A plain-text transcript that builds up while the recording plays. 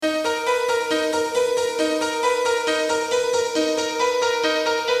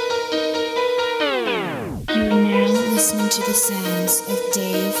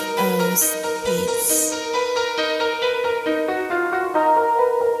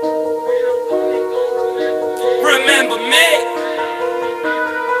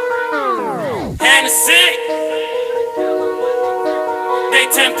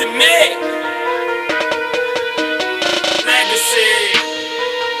to me. Legacy.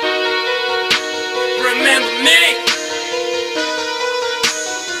 Remember me.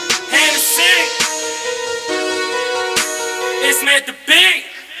 Hennessy. It's meant to be.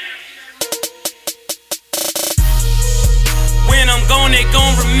 When I'm gone, they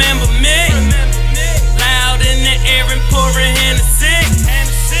gon' remember me. Loud in the air and pouring Hennessy.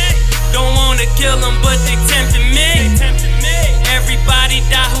 Don't wanna kill them, but they tempting me. Everybody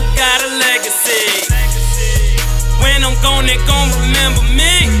die who got a legacy. When I'm gone, they gon' remember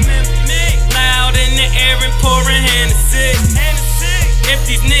me. Loud in the air and pouring Hennessy. If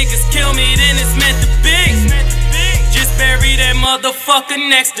these niggas kill me, then it's meant to be. Just bury that motherfucker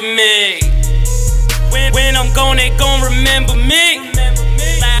next to me. When I'm gone, they gon' remember me.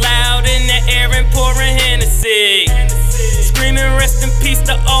 Loud in the air and pouring Hennessy. Screaming rest in peace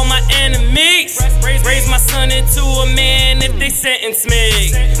to all my enemies. Raise my son into a man if they sentence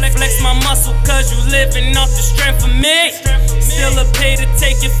me. Flex my muscle cause you living off the strength of me. Still a pay to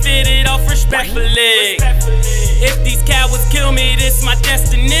take it fitted off respectfully. If these cowards kill me, this my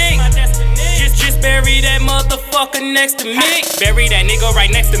destiny. Just bury that motherfucker next to me. Bury that nigga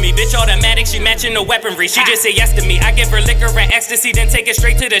right next to me. Bitch automatic, she matching the weaponry. She just say yes to me. I give her liquor and ecstasy, then take it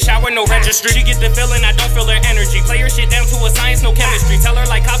straight to the shower, no registry. She get the feeling, I don't feel her energy. Play her shit down to a science, no chemistry. Tell her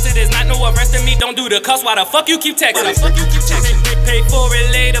like cops, it is not no arresting me. Don't do the cuss, why the fuck you keep texting? Pay for it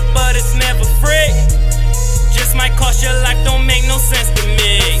later, but it's never free. Just might cost your life, don't make no sense to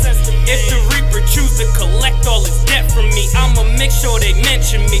me. If the Reaper choose to collect all his debt from me, I'ma make sure they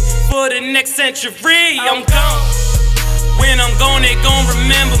mention me for the next century. I'm gone. When I'm gone, they gon'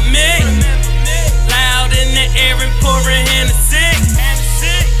 remember me. Loud in the air and pouring Hennessy.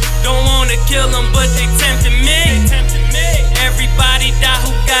 Don't wanna kill them, but they tempting me. Everybody die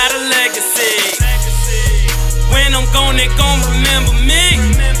who got a legacy. When I'm gone, they gon' remember me.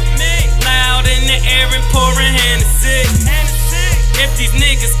 Loud in the air and pouring Hennessy. If these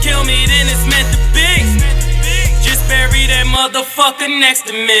niggas kill me, then it's meant to be. Just bury that motherfucker next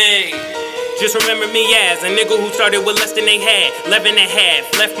to me. Just remember me as a nigga who started with less than they had. 11 and a half,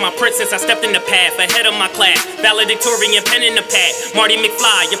 left my print since I stepped in the path. Ahead of my class, valedictorian, pen in the pad. Marty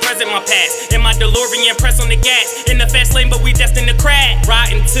McFly, your present, my past. In my DeLorean, press on the gas. In the fast lane, but we destined to crash.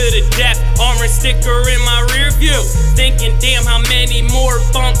 Riding to the death, orange sticker in my rear view. Thinking, damn, how many more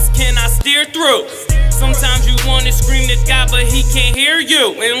bumps can I steer through? Sometimes you wanna scream to God, but he can't hear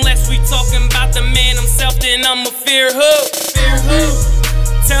you. Unless we talking about the man himself, then I'ma fear who?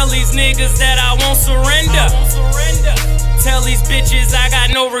 Tell these niggas that I won't surrender. Tell these bitches I got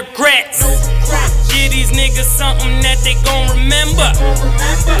no regrets. Give these niggas something that they gon' remember.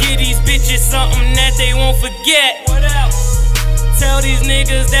 Give these bitches something that they won't forget. Tell these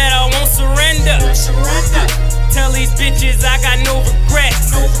niggas that I won't surrender. Tell these bitches I got no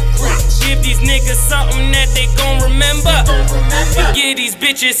regrets. Give these niggas something that they gon' remember. Give these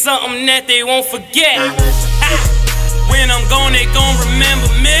bitches something that they won't forget. When I'm gone, they gon'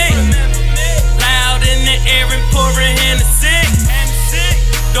 remember me. Loud in the air and pouring Hennessy.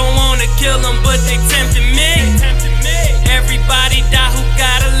 Don't wanna kill them, but they tempting me. Everybody die who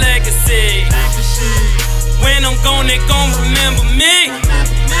got a legacy. When I'm gone, they gon' remember me.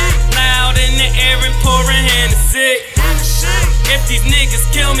 Loud in the air and pouring Hennessy. If these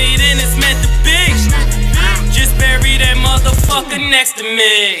niggas kill me, then it's meant to be. Just bury that motherfucker next to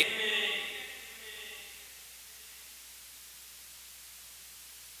me.